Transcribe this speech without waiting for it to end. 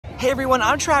Hey everyone,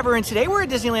 I'm Trevor, and today we're at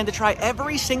Disneyland to try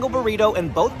every single burrito in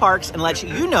both parks and let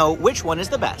you know which one is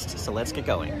the best. So let's get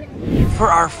going.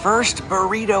 For our first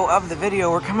burrito of the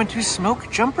video, we're coming to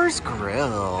Smokejumpers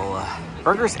Grill.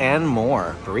 Burgers and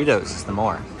more. Burritos is the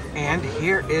more. And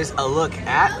here is a look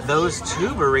at those two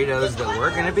burritos that we're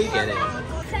gonna be getting.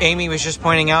 Amy was just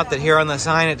pointing out that here on the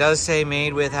sign it does say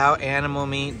made without animal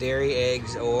meat, dairy,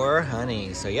 eggs, or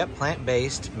honey. So yep,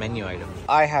 plant-based menu item.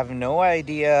 I have no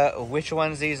idea which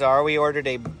ones these are. We ordered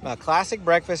a classic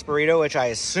breakfast burrito, which I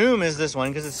assume is this one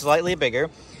because it's slightly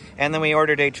bigger. And then we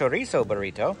ordered a chorizo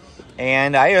burrito.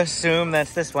 And I assume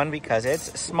that's this one because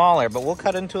it's smaller, but we'll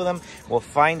cut into them. We'll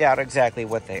find out exactly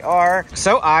what they are.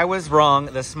 So I was wrong.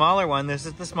 The smaller one, this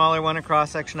is the smaller one, a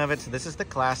cross section of it. So this is the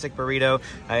classic burrito.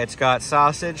 It's got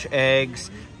sausage,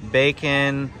 eggs,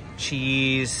 bacon,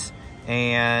 cheese,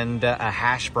 and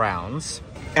hash browns.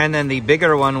 And then the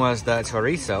bigger one was the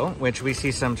chorizo, which we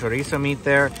see some chorizo meat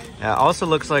there. Also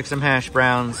looks like some hash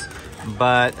browns,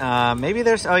 but maybe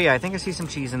there's, oh yeah, I think I see some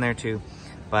cheese in there too.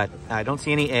 But I don't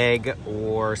see any egg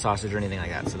or sausage or anything like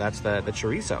that. So that's the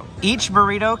chorizo. Each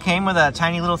burrito came with a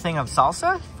tiny little thing of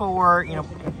salsa for, you know,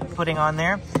 putting on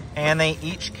there. And they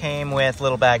each came with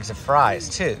little bags of fries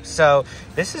too. So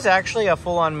this is actually a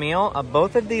full-on meal.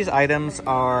 Both of these items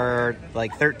are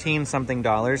like $13 something.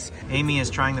 Amy is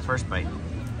trying the first bite.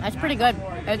 That's pretty good.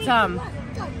 It's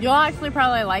you'll actually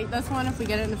probably like this one if we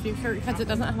get it in the future because it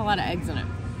doesn't have a lot of eggs in it.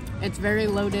 It's very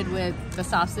loaded with the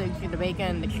sausage, the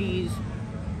bacon, the cheese.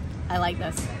 I like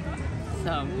this,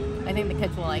 so I think the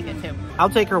kids will like it too. I'll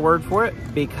take her word for it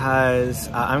because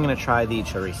I'm gonna try the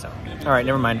chorizo. All right,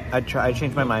 never mind. I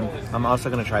changed my mind. I'm also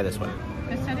gonna try this one.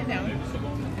 Let's set it down.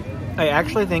 I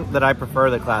actually think that I prefer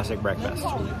the classic breakfast.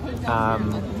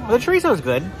 The chorizo is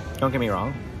good. Don't get me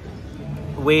wrong.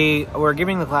 We're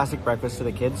giving the classic breakfast to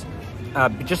the kids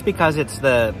just because it's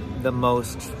the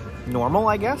most normal,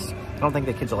 I guess. I don't think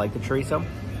the kids will like the chorizo.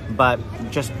 But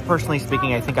just personally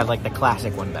speaking, I think I like the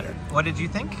classic one better. What did you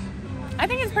think? I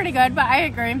think it's pretty good, but I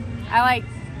agree. I like.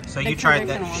 So you tried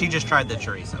that? She just tried the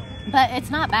chorizo. But it's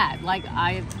not bad. Like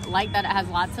I like that it has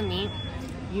lots of meat.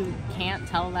 You can't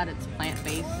tell that it's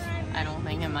plant-based. I don't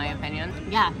think, in my opinion.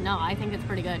 Yeah, no, I think it's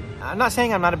pretty good. I'm not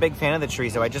saying I'm not a big fan of the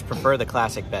chorizo. I just prefer the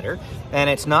classic better. And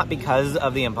it's not because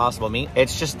of the impossible meat.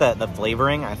 It's just the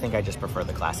flavoring. I think I just prefer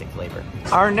the classic flavor.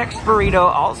 Our next burrito,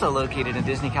 also located in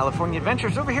Disney California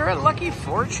Adventures, over here at Lucky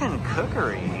Fortune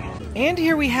Cookery. And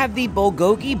here we have the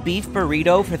Bulgogi beef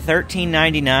burrito for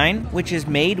 $13.99, which is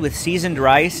made with seasoned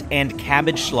rice and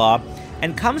cabbage slaw,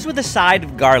 and comes with a side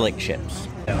of garlic chips.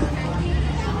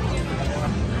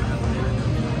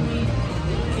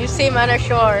 You seem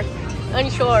unsure.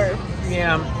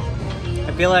 Yeah,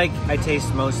 I feel like I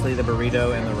taste mostly the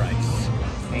burrito and the rice,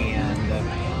 and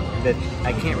that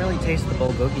I can't really taste the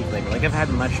Bulgogi flavor. Like I've had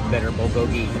much better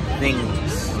Bulgogi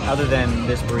things other than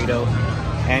this burrito,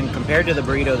 and compared to the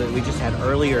burrito that we just had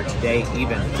earlier today,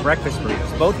 even breakfast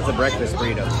burritos, both of the breakfast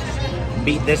burritos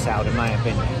beat this out in my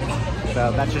opinion.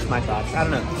 So that's just my thoughts. I don't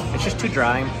know, it's just too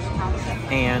dry,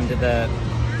 and the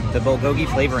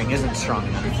Bulgogi flavoring isn't strong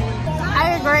enough.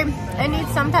 I agree. It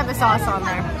needs some type of sauce on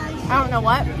there. I don't know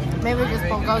what. Maybe just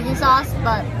Bulgogi sauce,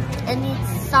 but it needs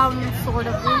some sort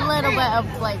of little bit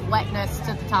of like wetness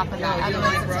to the top of that.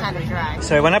 Otherwise, it's kind of dry.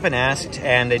 So I went up and asked,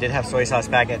 and they did have soy sauce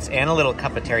packets and a little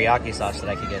cup of teriyaki sauce that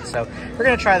I could get. So we're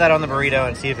gonna try that on the burrito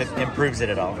and see if it improves it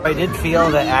at all. I did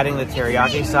feel that adding the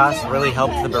teriyaki sauce really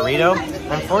helped the burrito.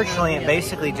 Unfortunately, it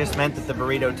basically just meant that the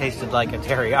burrito tasted like a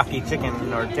teriyaki chicken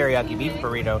or teriyaki beef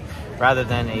burrito rather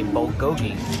than a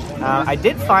Bulgogi. I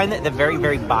did find that at the very,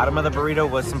 very bottom of the burrito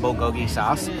was some Bulgogi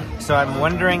sauce. So I'm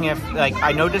wondering if, like,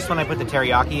 I noticed when I put the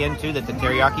teriyaki in too, that the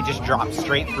teriyaki just dropped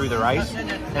straight through the rice.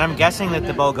 And I'm guessing that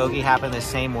the Bulgogi happened the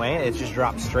same way. It just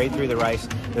dropped straight through the rice.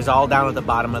 It was all down at the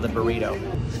bottom of the burrito.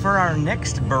 For our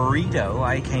next burrito,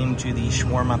 I came to the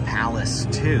Shawarma Palace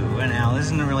too. And now this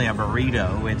isn't really a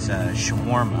burrito, it's a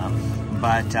shawarma.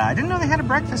 But I didn't know they had a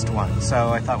breakfast one, so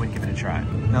I thought we'd give it a try.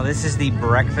 Now this is the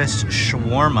breakfast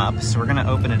shawarma, so we're gonna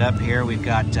open it up here. We've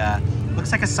got,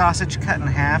 looks like a sausage cut in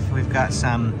half. We've got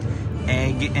some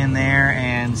egg in there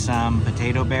and some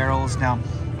potato barrels. Now,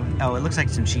 oh, it looks like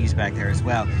some cheese back there as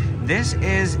well. This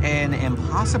is an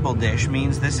impossible dish,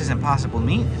 means this is impossible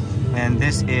meat, and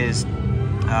this is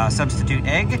substitute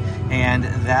egg, and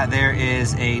that there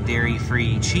is a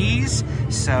dairy-free cheese.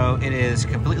 So it is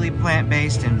completely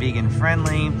plant-based and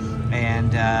vegan-friendly,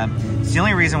 and it's the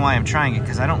only reason why I'm trying it,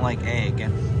 because I don't like egg,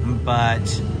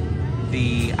 but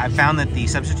I found that the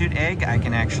substitute egg I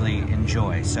can actually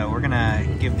enjoy. So we're gonna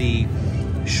give the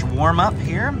Sha-Warm-Up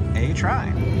here a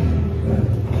try.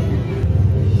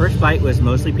 First bite was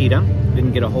mostly pita.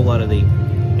 Didn't get a whole lot of the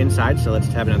inside, so let's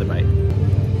have another bite.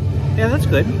 Yeah, that's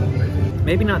good.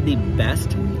 Maybe not the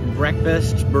best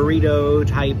breakfast burrito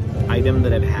type item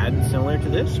that I've had similar to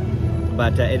this,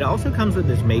 but it also comes with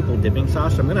this maple dipping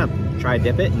sauce, so I'm gonna try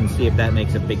dip it and see if that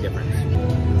makes a big difference.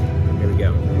 Here we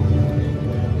go.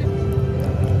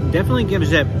 Definitely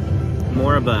gives it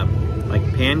more of a like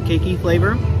pancakey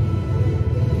flavor.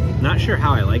 Not sure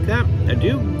how I like that. I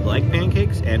do like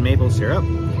pancakes and maple syrup,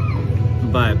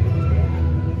 but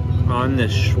on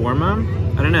this shawarma,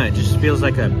 I don't know, it just feels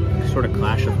like a sort of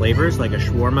clash of flavors. Like a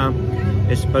shawarma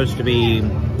is supposed to be,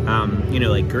 you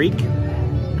know, like Greek,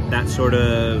 that sort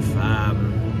of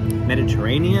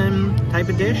Mediterranean type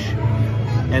of dish,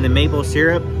 and the maple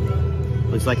syrup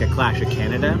was like a clash of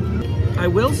Canada. I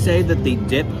will say that the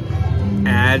dip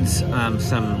adds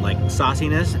some like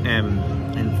sauciness and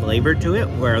flavor to it,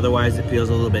 where otherwise it feels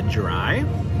a little bit dry.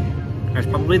 That's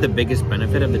probably the biggest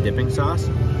benefit of the dipping sauce.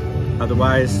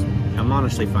 Otherwise, I'm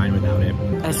honestly fine without it.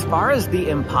 As far as the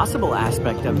impossible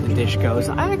aspect of the dish goes,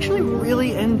 I actually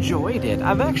really enjoyed it.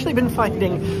 I've actually been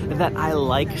finding that I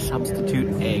like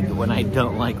substitute egg when I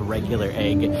don't like regular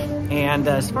egg. And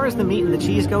as far as the meat and the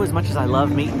cheese go, as much as I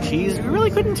love meat and cheese, we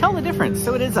really couldn't tell the difference.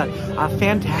 So it is a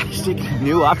fantastic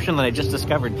new option that I just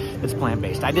discovered that's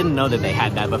plant-based. I didn't know that they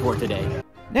had that before today.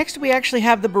 Next, we actually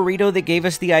have the burrito that gave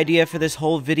us the idea for this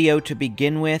whole video to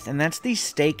begin with, and that's the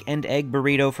steak and egg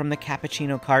burrito from the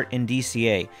Cappuccino cart in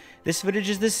DCA. This footage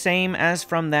is the same as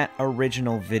from that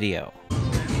original video.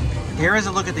 Here is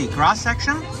a look at the cross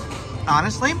section.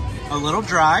 Honestly, a little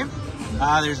dry.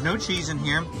 There's no cheese in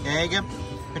here. Egg,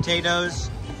 potatoes,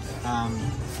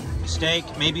 steak,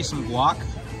 maybe some guac,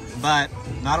 but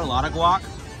not a lot of guac.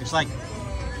 It's like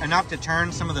enough to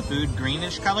turn some of the food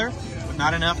greenish color, but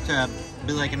not enough to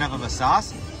be like enough of a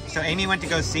sauce. So Amy went to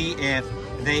go see if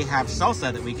they have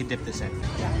salsa that we could dip this in.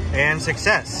 And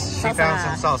success. She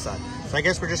found some salsa. So I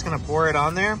guess we're just gonna pour it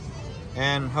on there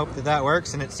and hope that that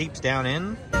works and it seeps down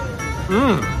in.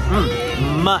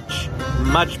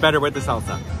 Much better with the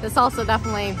salsa. The salsa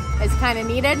definitely is kind of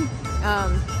needed.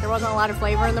 There wasn't a lot of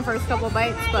flavor in the first couple of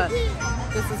bites, but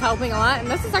this is helping a lot,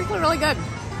 and this is actually really good.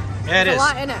 Yeah, There's a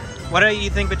lot in it. What do you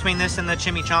think between this and the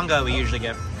chimichanga we usually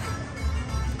get?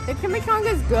 The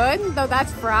chimichanga is good, though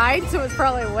that's fried, so it's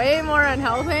probably way more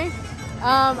unhealthy.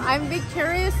 I'd be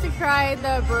curious to try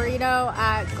the burrito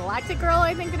at Galactic Grill,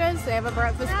 I think it is. They have a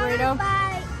breakfast burrito.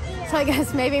 So I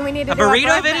guess maybe we need to do a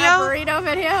burrito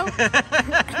video.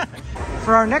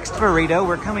 For our next burrito,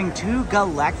 we're coming to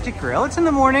Galactic Grill. It's in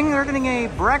the morning. We're getting a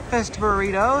breakfast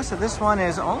burrito, so this one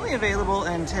is only available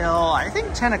until, I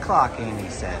think, 10 o'clock, Amy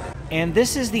said. And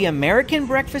this is the American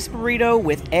breakfast burrito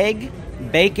with egg,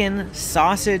 bacon,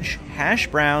 sausage, hash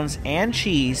browns, and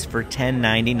cheese for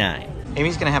 $10.99.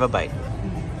 Amy's gonna have a bite.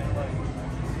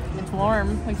 It's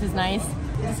warm, which is nice.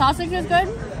 The sausage is good,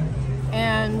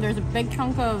 and there's a big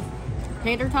chunk of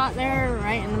tater tot there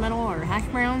right in the middle, or hash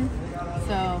brown.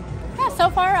 So yeah, so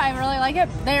far I really like it.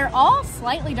 They're all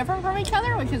slightly different from each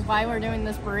other, which is why we're doing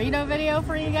this burrito video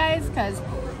for you guys, because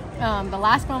the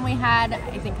last one we had,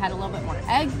 I think, had a little bit more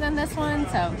eggs than this one,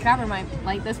 so Trevor might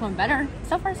like this one better.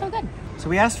 So far, so good. So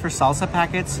we asked for salsa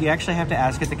packets. You actually have to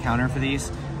ask at the counter for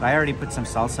these, but I already put some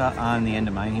salsa on the end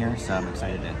of mine here, so I'm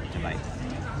excited to bite.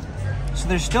 So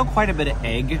there's still quite a bit of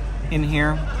egg in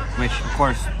here, which of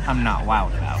course I'm not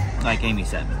wowed about, like Amy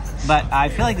said. But I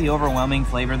feel like the overwhelming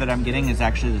flavor that I'm getting is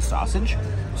actually the sausage.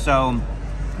 So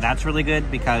that's really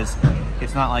good because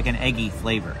it's not like an eggy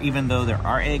flavor. Even though there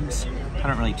are eggs, I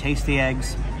don't really taste the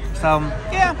eggs. So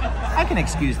yeah, I can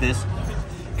excuse this.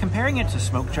 Comparing it to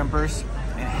Smokejumpers,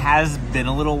 it has been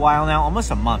a little while now,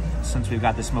 almost a month since we've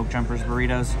got the Smokejumpers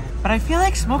burritos. But I feel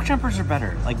like Smokejumpers are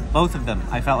better. Like both of them,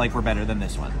 I felt like were better than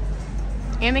this one.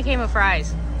 And they came with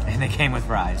fries. And they came with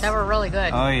fries. That were really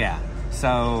good. Oh yeah.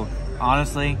 So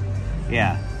honestly,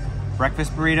 yeah,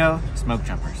 breakfast burrito,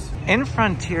 Smokejumpers. In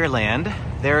Frontierland,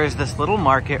 there is this little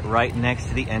market right next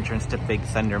to the entrance to Big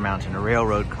Thunder Mountain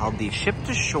Railroad called the Ship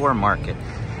to Shore Market.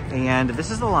 And this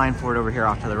is the line for it over here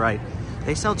off to the right.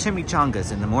 They sell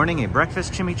chimichangas. In the morning, a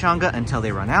breakfast chimichanga until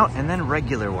they run out, and then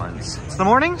regular ones. It's the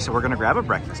morning, so we're gonna grab a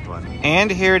breakfast one.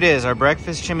 And here it is, our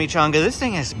breakfast chimichanga. This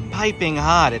thing is piping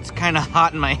hot. It's kind of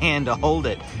hot in my hand to hold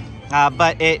it.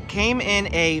 But it came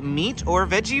in a meat or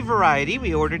veggie variety.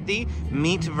 We ordered the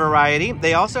meat variety.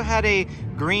 They also had a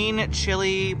green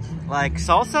chili like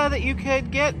salsa that you could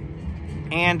get,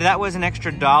 and that was an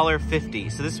extra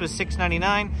 $1.50. So this was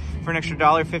 $6.99. For an extra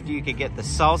 $1.50, you could get the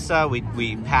salsa.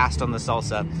 We passed on the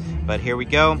salsa, but here we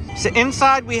go. So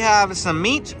inside we have some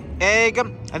meat, egg.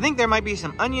 I think there might be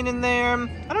some onion in there.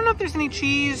 I don't know if there's any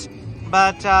cheese,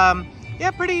 but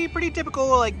yeah, pretty typical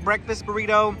like breakfast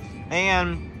burrito.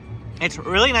 And It's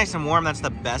really nice and warm. That's the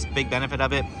best big benefit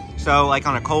of it. So like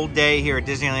on a cold day here at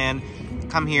Disneyland,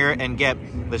 come here and get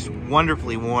this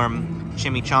wonderfully warm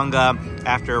chimichanga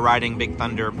after riding Big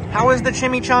Thunder. How was the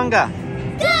chimichanga?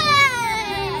 Good!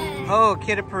 Oh,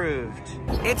 kid approved.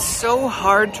 It's so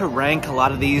hard to rank a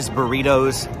lot of these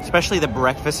burritos, especially the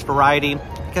breakfast variety,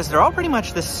 because they're all pretty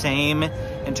much the same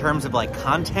in terms of like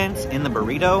content in the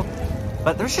burrito.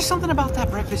 But there's just something about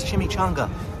that breakfast chimichanga.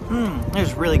 It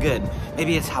was really good.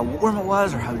 Maybe it's how warm it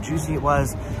was or how juicy it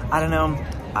was. I don't know.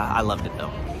 I loved it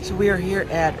though. So we are here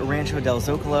at Rancho del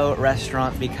Zocalo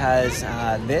restaurant because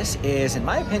this is, in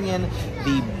my opinion,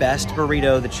 the best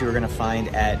burrito that you are going to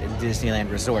find at Disneyland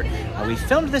Resort. We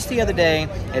filmed this the other day.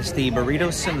 It's the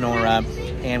Burrito Sonora,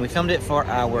 and we filmed it for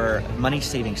our money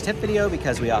savings tip video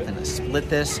because we often split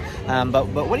this. But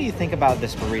what do you think about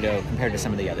this burrito compared to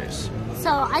some of the others? So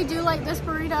I do like this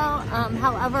burrito.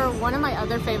 However, one of my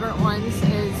other favorite ones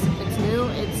is, it's new.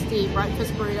 It's the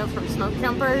breakfast burrito from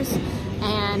Smokejumpers.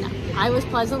 And I was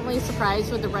pleasantly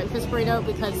surprised with the breakfast burrito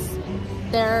because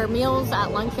their meals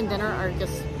at lunch and dinner are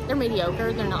just, they're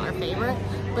mediocre. They're not our favorite.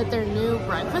 But their new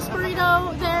breakfast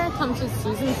burrito there comes with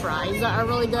seasoned fries that are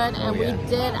really good. And we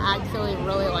did actually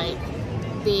really like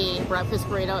the breakfast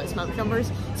burrito at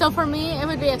Smokejumpers. So for me, it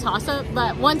would be a toss-up,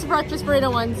 but one's a breakfast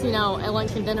burrito, one's, you know, a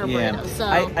lunch and dinner burrito. So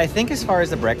I think as far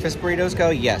as the breakfast burritos go,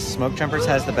 yes, Smokejumpers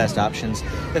has the best options.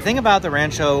 The thing about the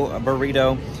Rancho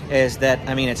burrito is that,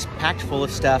 I mean, it's packed full of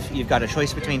stuff. You've got a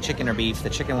choice between chicken or beef. The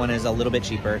chicken one is a little bit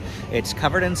cheaper. It's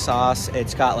covered in sauce.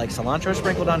 It's got like cilantro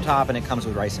sprinkled on top, and it comes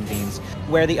with rice and beans.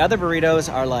 Where the other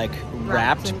burritos are like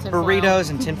wrapped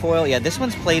burritos and tinfoil. Yeah, this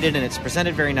one's plated and it's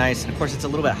presented very nice. And of course, it's a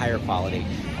little bit higher quality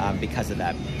because of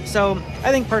that. So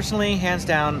I think personally, hands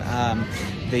down,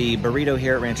 the burrito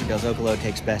here at Rancho del Zocalo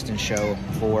takes best in show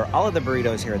for all of the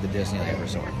burritos here at the Disneyland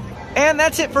Resort. And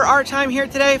that's it for our time here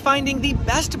today, finding the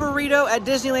best burrito at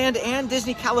Disneyland and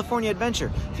Disney California Adventure.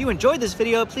 If you enjoyed this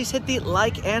video, please hit the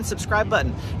like and subscribe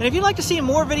button. And if you'd like to see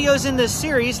more videos in this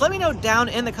series, let me know down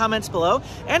in the comments below,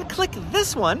 and click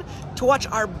this one to watch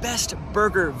our best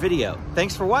burger video.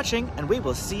 Thanks for watching, and we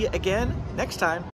will see you again next time.